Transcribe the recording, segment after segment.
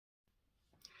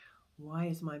Why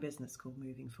is my business called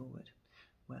Moving Forward?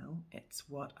 Well, it's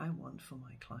what I want for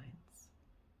my clients.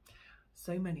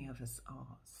 So many of us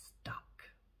are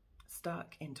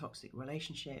stuck in toxic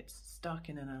relationships, stuck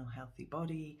in an unhealthy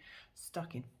body,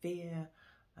 stuck in fear,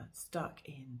 stuck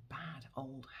in bad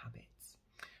old habits.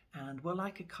 And we're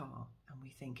like a car, and we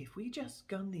think if we just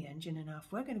gun the engine enough,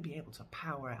 we're going to be able to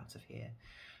power out of here.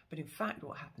 But in fact,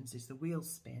 what happens is the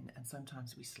wheels spin, and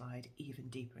sometimes we slide even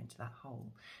deeper into that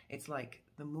hole. It's like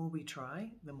the more we try,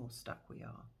 the more stuck we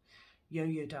are.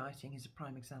 Yo-yo dieting is a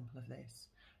prime example of this.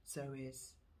 So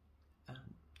is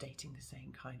dating the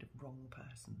same kind of wrong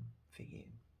person for you.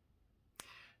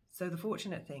 So the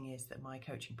fortunate thing is that my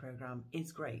coaching program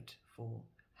is great for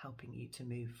helping you to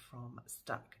move from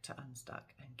stuck to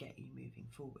unstuck and get you moving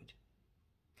forward.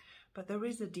 But there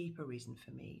is a deeper reason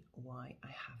for me why I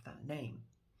have that name.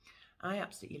 I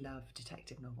absolutely love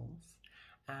detective novels,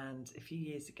 and a few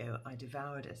years ago I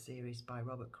devoured a series by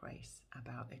Robert Grace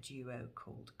about a duo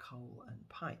called Cole and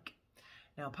Pike.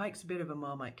 Now, Pike's a bit of a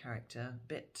Marmite character, a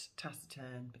bit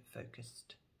taciturn, a bit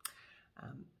focused,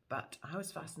 but I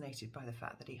was fascinated by the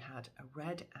fact that he had a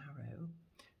red arrow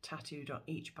tattooed on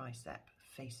each bicep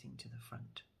facing to the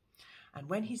front. And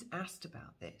when he's asked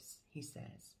about this, he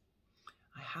says,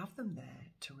 "I have them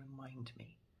there to remind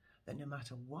me that no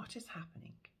matter what is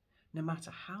happening, no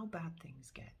matter how bad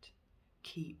things get,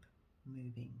 keep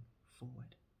moving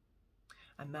forward."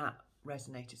 And that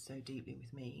resonated so deeply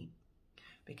with me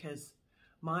because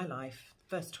my life,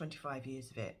 first 25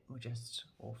 years of it were just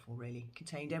awful, really.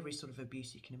 Contained every sort of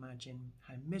abuse you can imagine,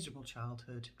 had a miserable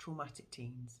childhood, traumatic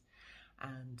teens,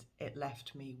 and it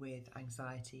left me with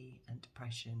anxiety and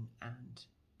depression and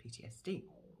PTSD.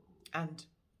 And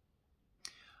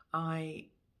I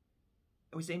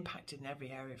was impacted in every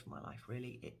area of my life,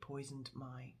 really. It poisoned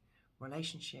my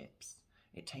relationships,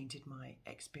 it tainted my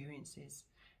experiences,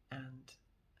 and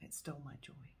it stole my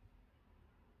joy.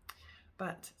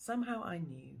 But somehow I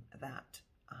knew that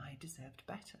I deserved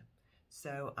better.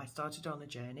 So I started on a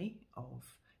journey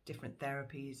of different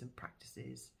therapies and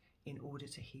practices in order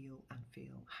to heal and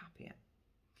feel happier.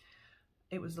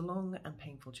 It was a long and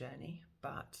painful journey,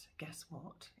 but guess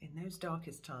what? In those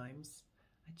darkest times,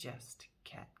 I just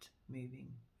kept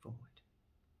moving forward.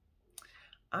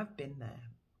 I've been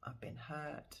there. I've been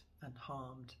hurt and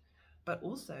harmed, but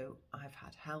also I've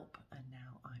had help, and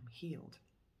now I'm healed.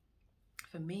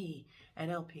 For me,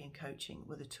 NLP and coaching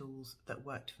were the tools that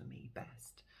worked for me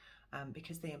best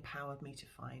because they empowered me to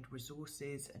find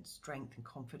resources and strength and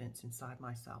confidence inside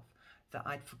myself that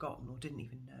I'd forgotten or didn't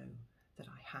even know that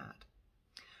I had.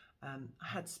 I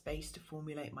had space to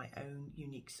formulate my own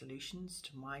unique solutions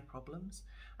to my problems,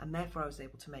 and therefore I was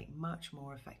able to make much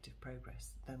more effective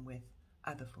progress than with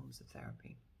other forms of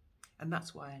therapy. And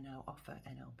that's why I now offer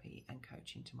NLP and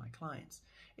coaching to my clients.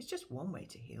 It's just one way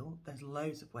to heal. There's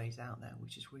loads of ways out there,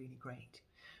 which is really great.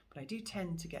 But I do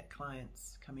tend to get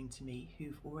clients coming to me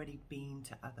who've already been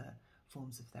to other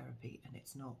forms of therapy and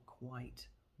it's not quite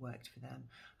worked for them.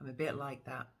 I'm a bit like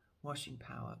that washing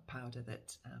powder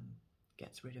that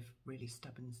gets rid of really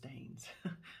stubborn stains.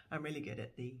 I'm really good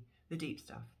at the deep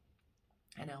stuff.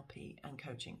 NLP and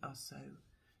coaching are so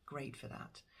great for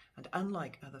that. And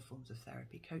unlike other forms of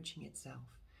therapy, coaching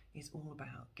itself is all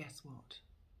about, guess what?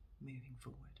 Moving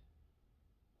forward.